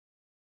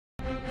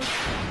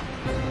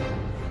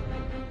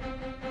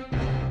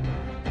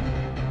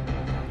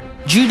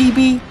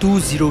GDB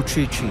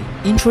 2033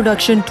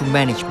 Introduction to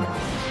Management.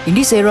 In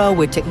this era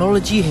where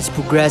technology has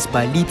progressed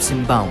by leaps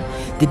and bounds,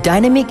 the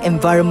dynamic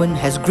environment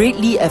has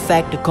greatly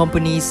affected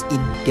companies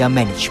in their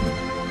management.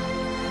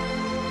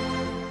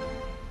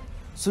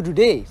 So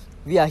today,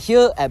 we are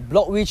here at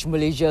Blockwich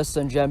Malaysia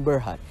Sdn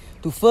Bhd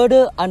to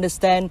further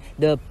understand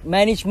the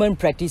management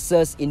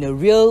practices in a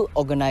real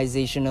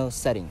organizational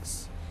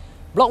settings.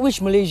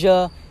 Blockwich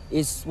Malaysia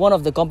is one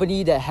of the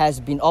company that has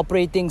been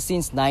operating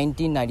since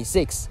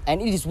 1996, and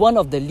it is one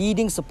of the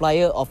leading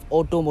supplier of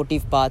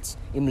automotive parts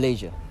in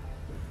Malaysia.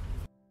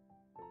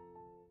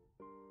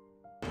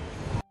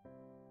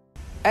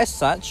 As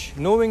such,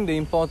 knowing the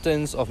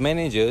importance of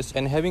managers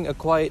and having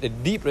acquired a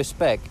deep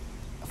respect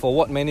for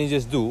what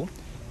managers do,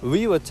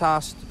 we were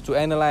tasked to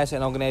analyze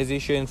an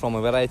organization from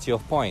a variety of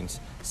points,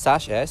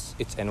 such as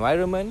its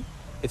environment,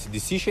 its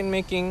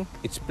decision-making,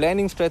 its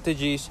planning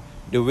strategies,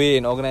 the way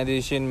an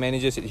organization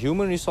manages its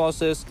human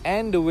resources,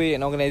 and the way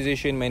an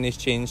organization manages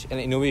change and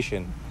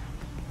innovation.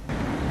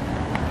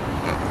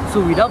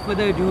 So without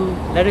further ado,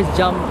 let us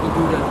jump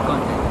into the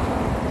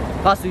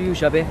content. Pass to you,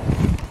 Shabir.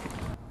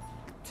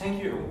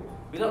 Thank you.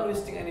 Without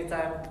wasting any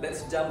time,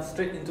 let's jump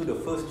straight into the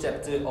first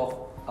chapter of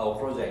our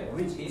project,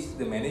 which is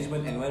the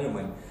management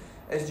environment.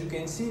 As you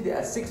can see, there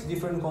are 6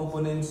 different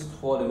components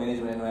for the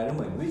management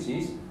environment, which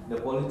is the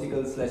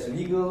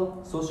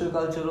political/legal,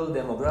 socio-cultural,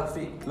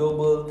 demographic,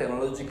 global,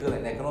 technological,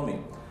 and economic.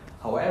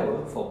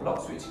 However, for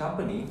Blockwich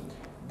Company,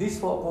 these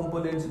 4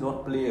 components do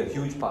not play a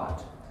huge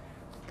part.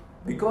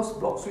 Because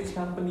Blockwich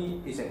Company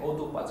is an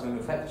auto parts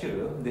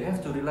manufacturer, they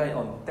have to rely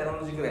on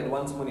technological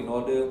advancement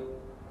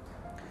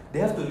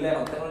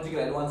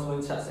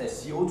such as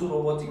CO2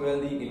 robotic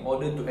welding in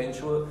order to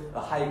ensure a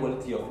high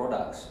quality of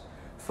products.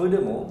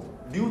 Furthermore,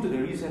 due to the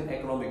recent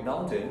economic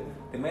downturn,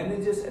 the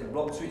managers at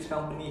Blockwich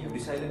Company have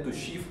decided to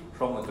shift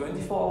from a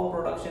 24-hour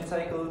production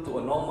cycle to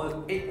a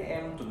normal 8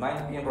 AM to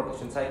 9 PM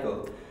production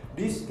cycle.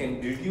 This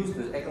can reduce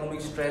the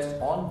economic stress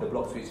on the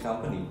Blockwich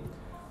Company.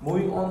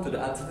 Moving on to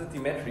the uncertainty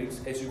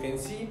matrix, as you can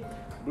see,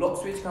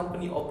 Blockwich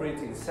Company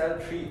operates in cell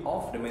 3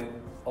 of the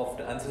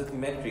uncertainty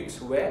matrix,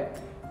 where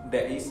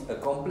there is a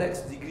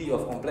complex degree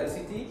of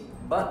complexity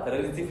but a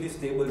relatively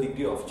stable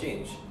degree of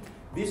change.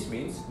 This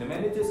means the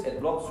managers at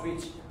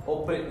Blockwich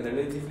operate in a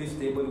relatively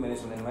stable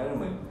management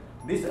environment.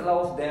 This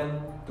allows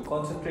them to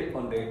concentrate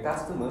on their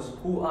customers,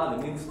 who are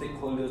the main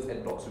stakeholders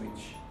at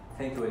Blockwich.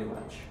 Thank you very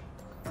much.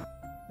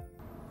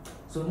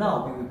 So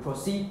now we will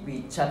proceed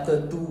with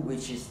chapter 2,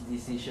 which is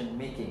decision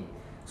making.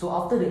 So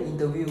after the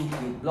interview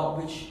with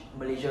Blockwich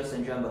Malaysia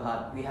Sdn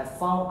Bhd, we have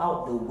found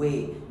out the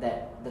way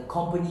that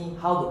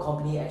how the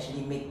company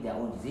actually make their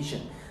own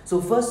decision. So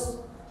first,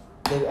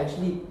 they will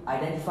actually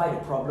identify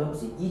the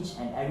problems in each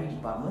and every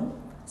department.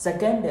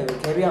 Second, they will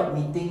carry out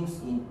meetings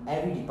in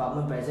every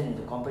department present in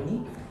the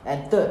company.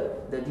 And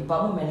third, the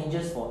department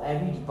managers for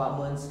every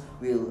department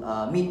will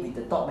meet with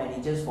the top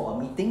managers for a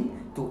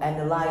meeting to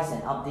analyze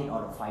and update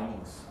on the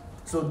findings.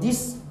 So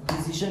this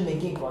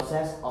decision-making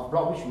process of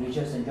Blockwich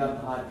Malaysia Sdn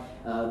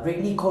Bhd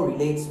greatly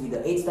correlates with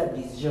the 8-step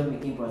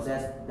decision-making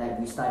process that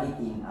we studied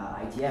in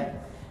ITM.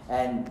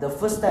 And the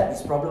first step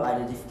is problem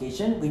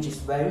identification, which is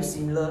very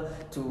similar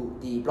to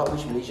the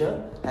Blockwich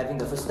Malaysia,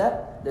 having the first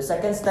step. The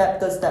second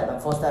step, third step,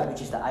 and fourth step, which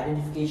is the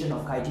identification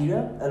of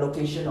criteria,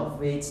 allocation of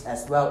weights,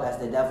 as well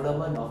as the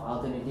development of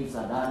alternatives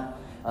are done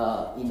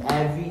in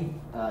every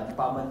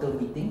departmental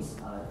meetings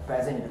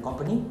present in the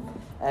company.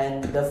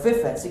 And the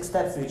fifth and sixth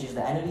steps, which is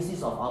the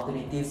analysis of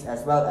alternatives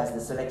as well as the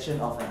selection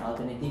of an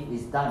alternative,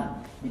 is done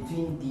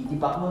between the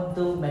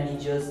departmental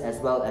managers as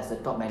well as the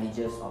top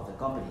managers of the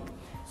company.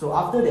 So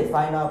after they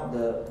find out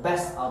the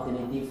best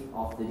alternative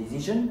of the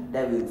decision,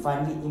 they will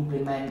finally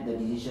implement the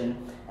decision,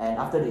 and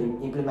after the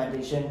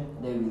implementation,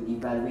 they will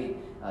evaluate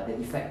the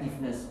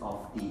effectiveness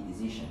of the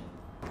decision.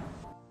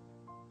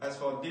 As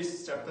for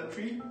this chapter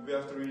 3, we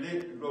have to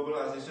relate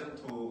globalization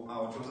to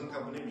our chosen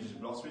company, which is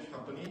Blockwich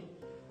Company.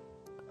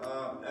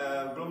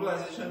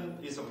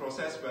 Globalization is a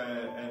process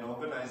where an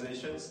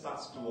organization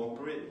starts to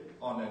operate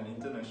on an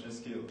international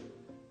scale,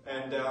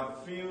 and there are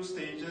few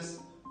stages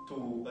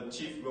to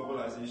achieve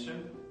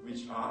globalization,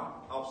 which are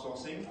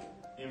outsourcing,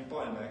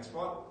 import and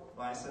export,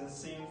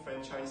 licensing,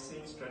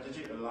 franchising,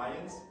 strategic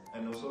alliance,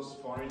 and also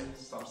foreign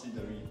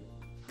subsidiary.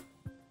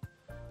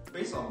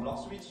 Based on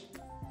Blockwich,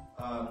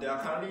 there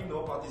are currently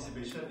no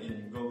participation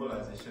in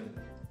globalization.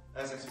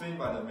 As explained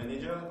by the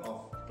manager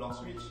of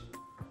Blockwich,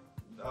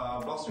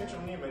 Blockwich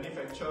only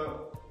manufacture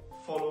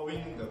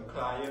following the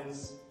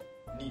client's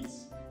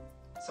needs,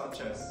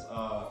 such as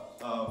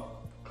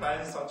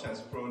clients such as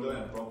Proder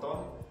and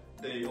Proton.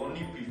 They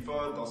only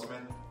prefer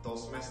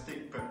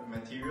domestic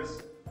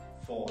materials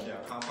for their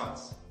car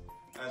parts.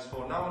 As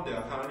for now, there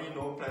are currently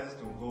no plans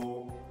to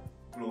go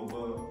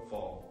global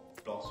for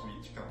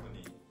Blockwich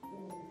Company.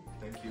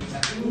 Thank you.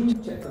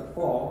 In chapter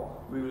 4,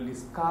 we will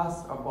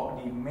discuss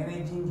about the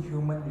managing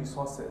human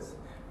resources.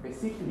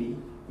 Basically,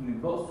 in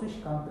the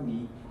Blockwich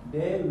Company,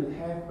 they will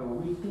have a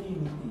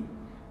weekly meeting,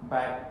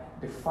 but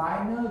the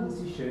final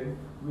decision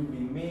will be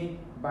made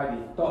by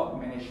the top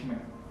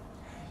management.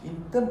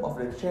 In terms of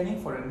the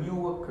training for a new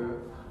worker,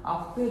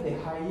 after they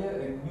hire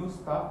a new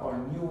staff or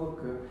a new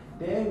worker,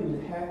 they will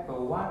have a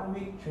 1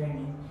 week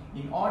training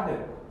in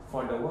order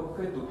for the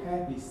worker to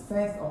have the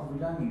sense of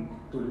belonging,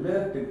 to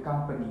love the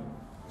company.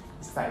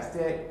 Besides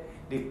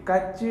that, the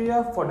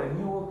criteria for the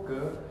new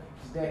worker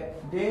is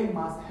that they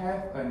must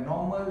have a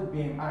normal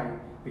BMI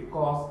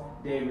because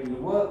they will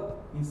work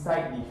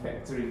inside the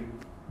factory.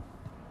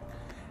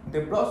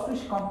 The block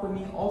switch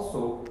company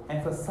also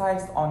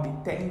emphasized on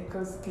the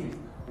technical skills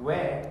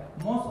where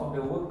most of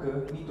the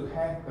workers need to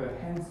have a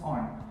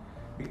hands-on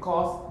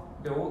because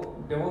the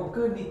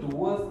worker need to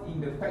work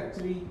in the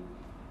factory,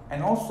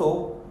 and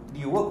also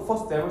the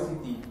workforce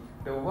diversity.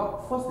 The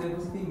workforce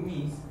diversity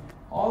means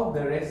all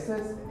the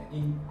races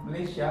in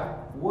Malaysia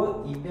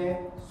work in there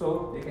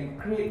so they can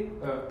create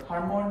a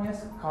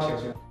harmonious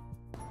culture.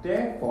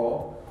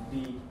 Therefore,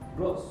 the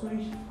block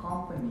switch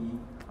company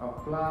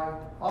apply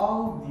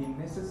all the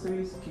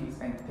necessary skills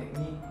and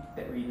techniques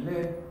that we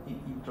learn in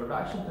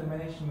Introduction to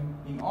Management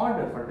in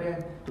order for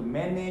them to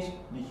manage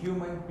the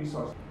human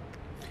resources.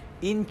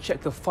 In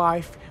Chapter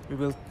 5, we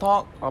will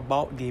talk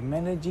about the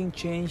managing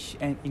change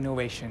and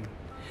innovation.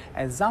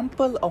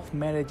 Example of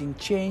managing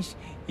change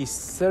is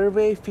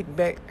survey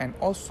feedback and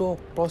also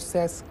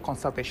process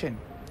consultation.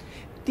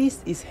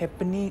 This is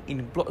happening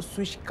in block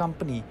switch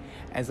company.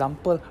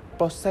 Example,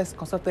 process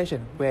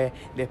consultation, where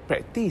they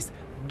practice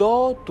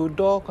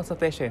door-to-door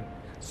consultation.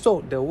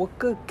 So the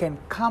worker can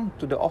come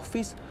to the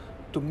office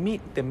to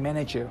meet the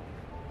manager.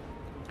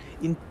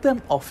 In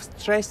terms of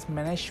stress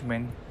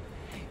management,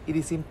 it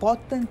is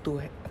important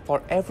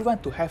for everyone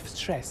to have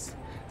stress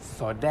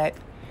so that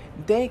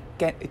they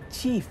can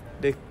achieve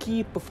the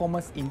key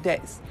performance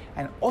index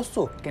and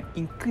also can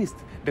increase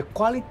the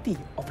quality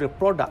of the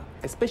product,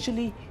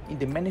 especially in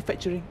the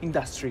manufacturing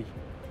industry.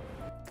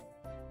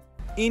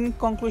 In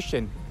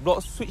conclusion,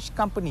 block switch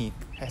company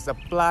has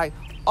applied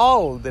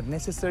all the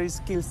necessary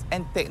skills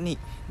and technique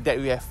that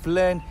we have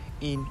learned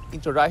in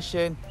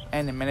introduction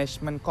and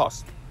management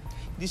course.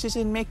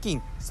 Decision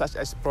making such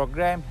as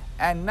program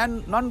and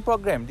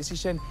non-program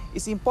decision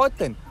is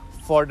important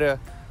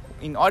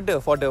in order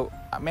for the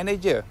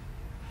manager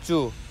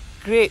to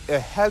create a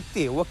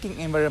healthy working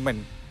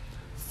environment.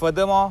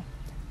 Furthermore,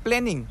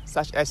 planning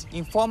such as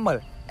informal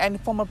and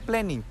formal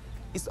planning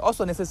is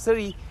also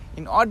necessary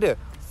in order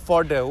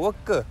for the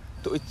worker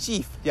to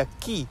achieve their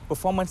key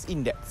performance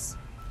index.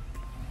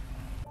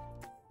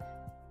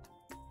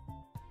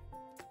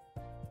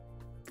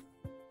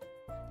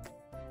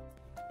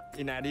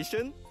 In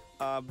addition,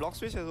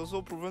 BlockSwitch has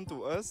also proven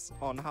to us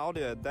on how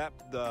they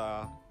adapt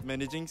the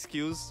managing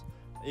skills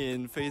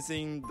in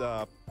facing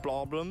the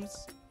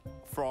problems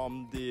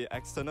from the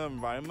external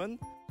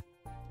environment.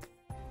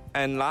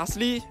 And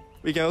lastly,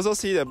 we can also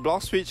see that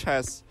BlockSwitch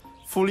has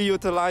fully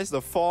utilized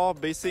the 4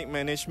 basic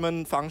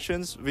management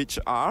functions, which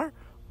are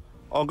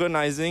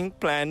organizing,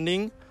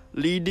 planning,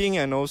 leading,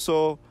 and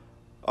also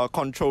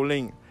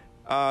controlling,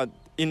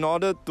 in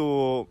order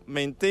to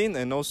maintain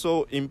and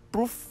also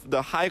improve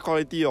the high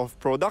quality of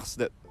products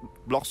that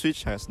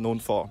BlockSwitch has known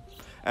for.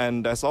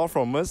 And that's all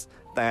from us.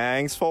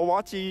 Thanks for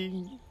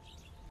watching.